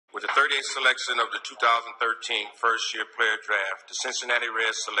With the 38th selection of the 2013 first-year player draft, the Cincinnati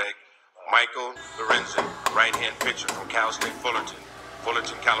Reds select Michael Lorenzen, right-hand pitcher from Cal State Fullerton,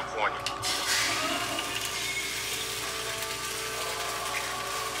 California.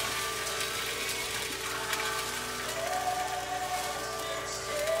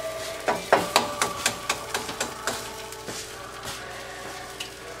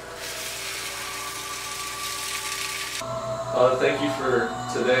 Thank you for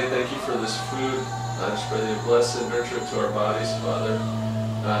today. Thank you for this food. I just pray that you bless it, nurture it to our bodies, Father.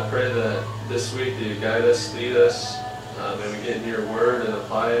 I pray that this week that you guide us, lead us. May we get in your word and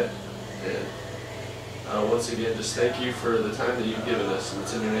apply it. And once again, just thank you for the time that you've given us. And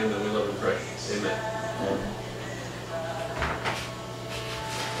it's in your name that we love and pray. Amen. Amen.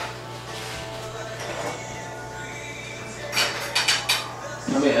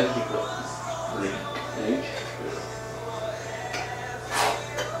 How many eggs you put? 3 each?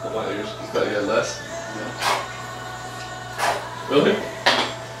 Wow, you thought you had less? Yeah. Really?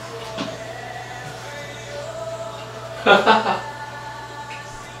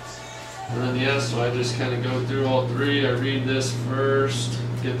 And then yeah, so I just kind of go through all 3. I read this first,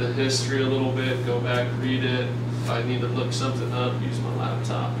 get the history a little bit, go back, read it. If I need to look something up, use my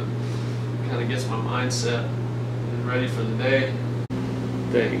laptop, and kind of gets my mindset and ready for the day.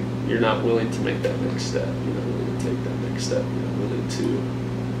 Dang, you're not willing to make that next step. You're not willing to take that next step. You're not willing to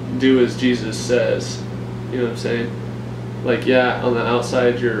do as Jesus says. You know what I'm saying? Like, yeah, on the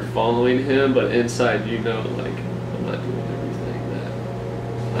outside you're following him, but inside you know, like, I'm not doing everything that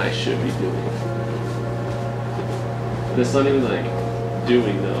I should be doing. And it's not even like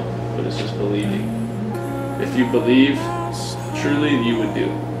doing though, but it's just believing. If you believe truly, you would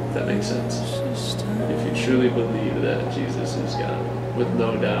do. If that makes sense. If you truly believe that Jesus is God, with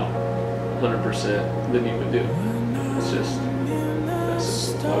no doubt, 100%, then you would do. It's just,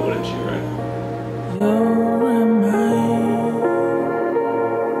 why wouldn't you, right?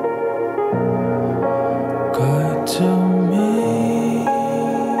 Good to me,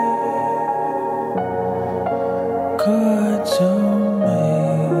 good to me.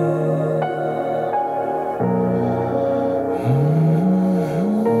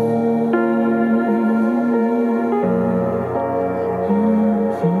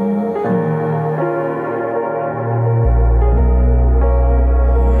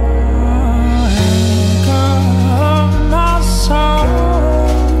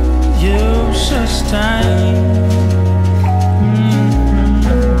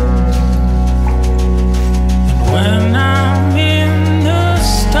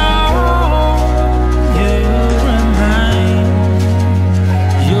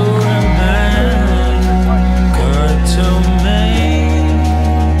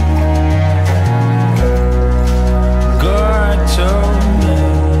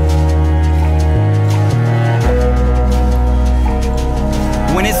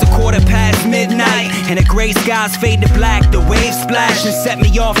 And the gray skies fade to black, the waves splash and set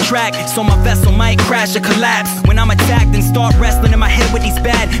me off track, so my vessel might crash or collapse. When I'm attacked and start wrestling in my head with these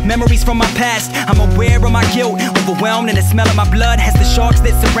bad memories from my past, I'm aware of my guilt, overwhelmed in the smell of my blood as the sharks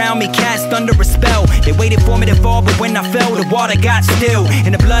that surround me cast under a spell. They waited for me to fall, but when I fell, the water got still.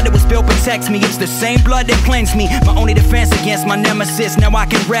 And the blood that was spilled protects me. It's the same blood that cleansed me, my only defense against my nemesis. Now I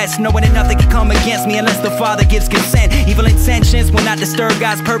can rest, knowing that nothing can come against me unless the Father gives consent. Evil intentions will not disturb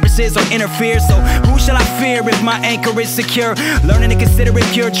God's purposes or interfere, so who shall I fear if my anchor is secure? Learning to consider it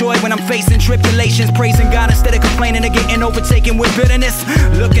pure joy when I'm facing tribulations, praising God instead of complaining or getting overtaken with bitterness.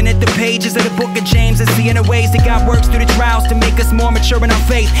 Looking at the pages of the book of James and seeing the ways that God works through the trials to make us more mature in our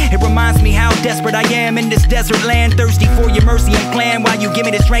faith. It reminds me how desperate I am in this desert land, thirsty for your mercy and plan while you give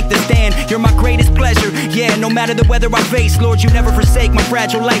me the strength to stand. You're my greatest pleasure, yeah, no matter the weather I face. Lord, you never forsake, my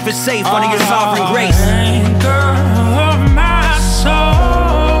fragile life is safe under your sovereign grace. Anchor of my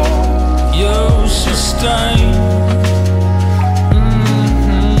soul, you sustain.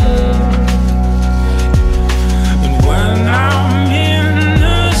 And when I'm in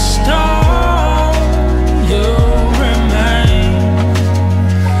the storm, you remain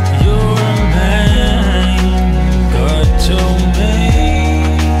good to me,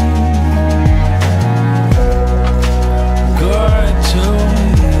 good to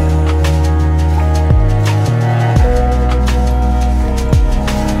me.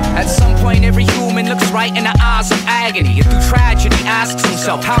 At some point every human looks right in the eyes of agony, and through tragedy asks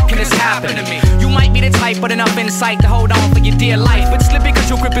himself, how can this happen to me? You might be the type with enough insight to hold on for your dear life, but slip because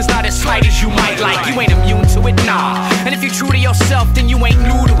your grip is not as tight as you might like. You ain't immune to it, nah. And if you're true to yourself, then you ain't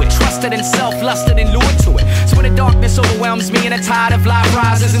new to it. Trusted in self, lusted and lured to it. So when the the darkness overwhelms me, and a tide of light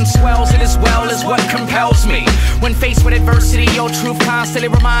rises and swells. It as well as what compels me. When faced with adversity, your truth constantly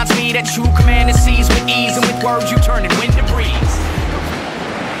reminds me that true command is seized with ease, and with words you turn it wind to breeze.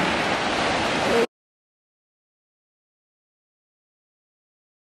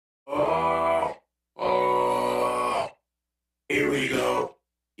 Here we go.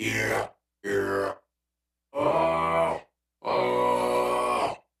 Yeah, yeah.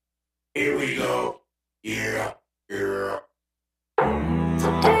 Here we go. Yeah, yeah.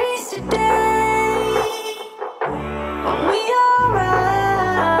 Today's the day when we all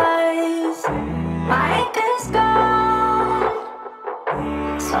rise. My anchor's gone,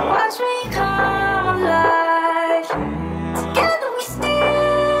 so watch me come alive. Together we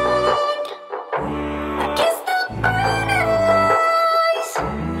stand against the burning lies.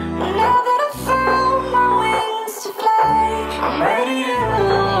 Now that I've found my wings to fly, I'm ready to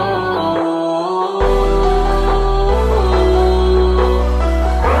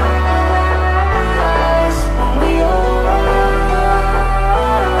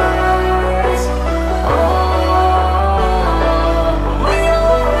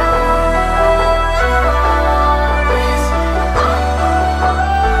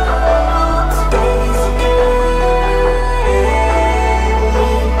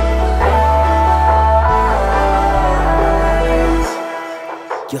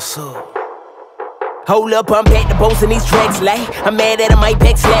Hold up, I'm back to boast in these tracks like I'm mad at a mic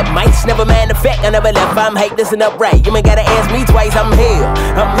back slap mics. Never mind the fact I never left. I'm hateless and upright. You ain't gotta ask me twice. I'm here.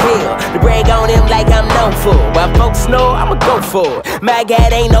 To brag on him like I'm known for. While folks know I'ma go for it. My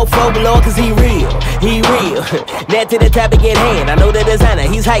God ain't no folklore, cause he real. Now to the topic at hand. I know the designer,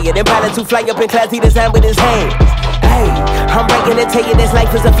 he's higher than pilots who fly up in class. He designed with his hands. Hey, I'm breaking to tell you this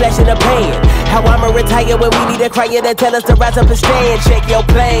life is a flash in the pan. How I'ma retire when we need a crier to tell us to rise up and stand. Check your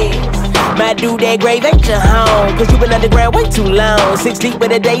plans. My dude, that grave ain't your home, cause you been underground way too long. 6 deep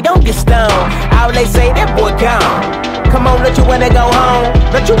in a day, don't get stoned. All they say, that boy gone. Come on, don't you wanna go home?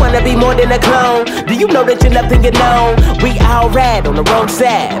 Don't you wanna be more than a clone? Do you know that you're left and you're known? We all ride on the wrong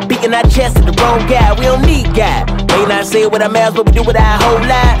side, beating our chest to the wrong guy. We don't need God. May not say it with our mouths, but we do it our whole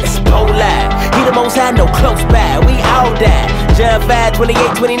life. It's whole life. He the most high, no close by. We all die. John 5,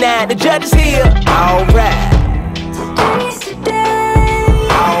 28, 29. The judge is here. All right. Today's the day.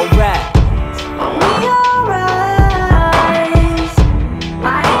 All right. We all rise.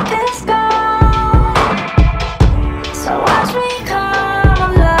 My anchor's gone, so watch me come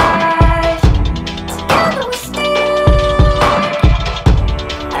alive. Together we stand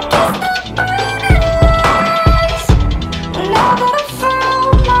against the burning lies. Now that I've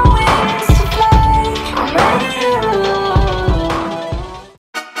found my wings to fly, I'm ready to.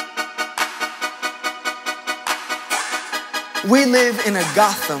 We live in a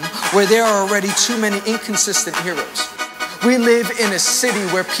Gotham where there are already too many inconsistent heroes. We live in a city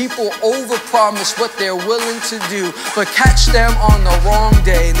where people overpromise what they're willing to do, but catch them on the wrong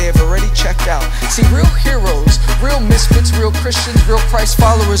day and they've already checked out. See, real heroes, real misfits, real Christians, real Christ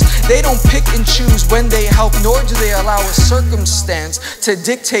followers, they don't pick and choose when they help, nor do they allow a circumstance to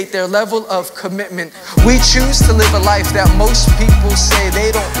dictate their level of commitment. We choose to live a life that most people say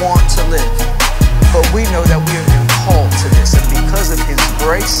they don't want to live. But we know that we have been called to this, and because of His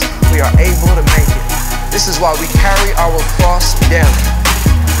grace, we are able to make it. This is why we carry our cross daily,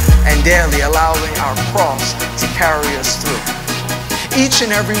 and daily allowing our cross to carry us through. Each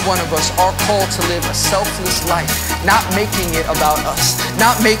and every one of us are called to live a selfless life, not making it about us,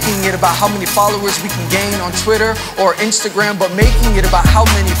 not making it about how many followers we can gain on Twitter or Instagram, but making it about how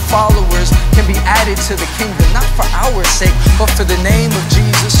many followers can be added to the kingdom, not for our sake, but for the name of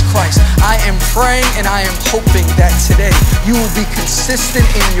Jesus Christ. I am praying and I am hoping that today you will be consistent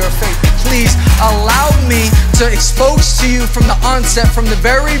in your faith. Please allow me to expose to you from the onset, from the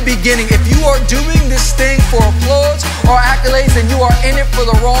very beginning, if you are doing this thing for applause or accolades, then you are in it for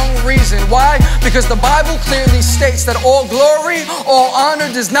the wrong reason. Why? Because the Bible clearly states that all glory, all honor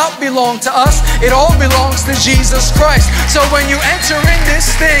does not belong to us. It all belongs to Jesus Christ. So when you enter in this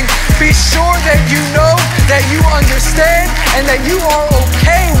thing, be sure that you know, that you understand, and that you are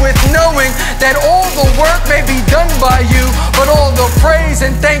okay with knowing that all the work may be done by you, but all the praise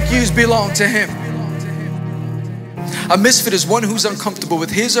and thank yous belong to Him. A misfit is one who's uncomfortable with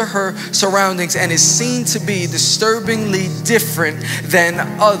his or her surroundings and is seen to be disturbingly different than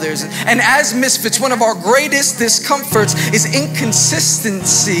others. And as misfits, one of our greatest discomforts is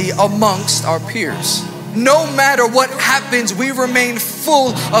inconsistency amongst our peers. no matter what happens, we remain full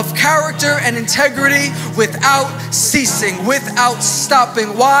of character and integrity without ceasing, without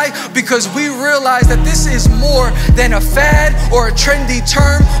stopping. Why? Because we realize that this is more than a fad or a trendy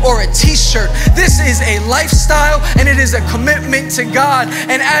term or a t-shirt. This is a lifestyle and it is a commitment to God.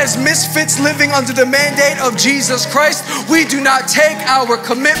 And as misfits living under the mandate of Jesus Christ, we do not take our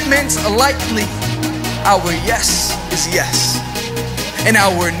commitments lightly. Our yes is yes, and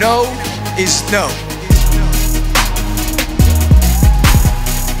our no is no.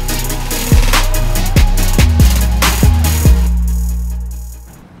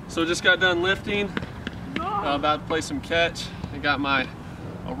 So just got done lifting, about to play some catch. I got my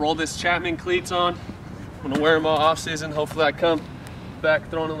Roll This Chapman cleats on. I'm gonna wear them all off season. Hopefully I come back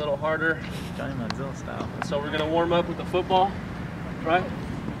throwing a little harder. Johnny Manziel style. So we're gonna warm up with the football, right?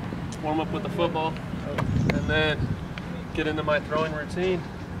 Warm up with the football, and then get into my throwing routine.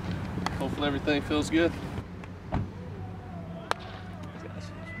 Hopefully everything feels good.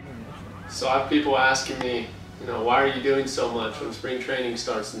 So I have people asking me, you know, why are you doing so much when spring training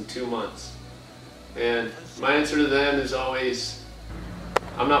starts in 2 months? And my answer to them is always,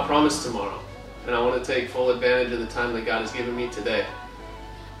 I'm not promised tomorrow, and I want to take full advantage of the time that God has given me today.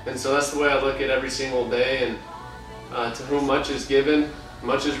 And so that's the way I look at every single day, and to whom much is given,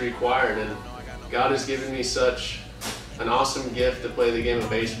 much is required. And God has given me such an awesome gift to play the game of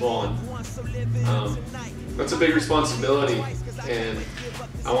baseball, and that's a big responsibility, and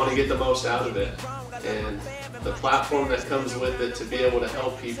I want to get the most out of it. And the platform that comes with it to be able to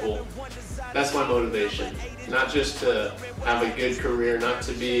help people, that's my motivation. Not just to have a good career, not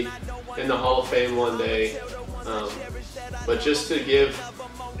to be in the Hall of Fame one day, but just to give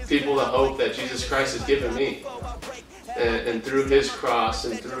people the hope that Jesus Christ has given me. And through his cross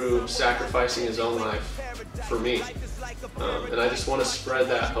and through sacrificing his own life for me. And I just want to spread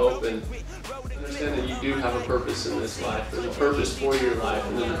that hope and understand that you do have a purpose in this life. There's a purpose for your life,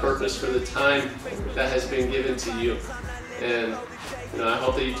 and there's a purpose for the time that has been given to you. And you know, I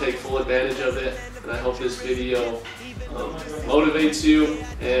hope that you take full advantage of it, and I hope this video motivates you,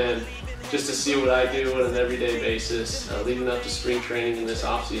 and just to see what I do on an everyday basis leading up to spring training in this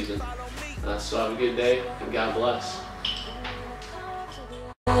off season. So have a good day, and God bless.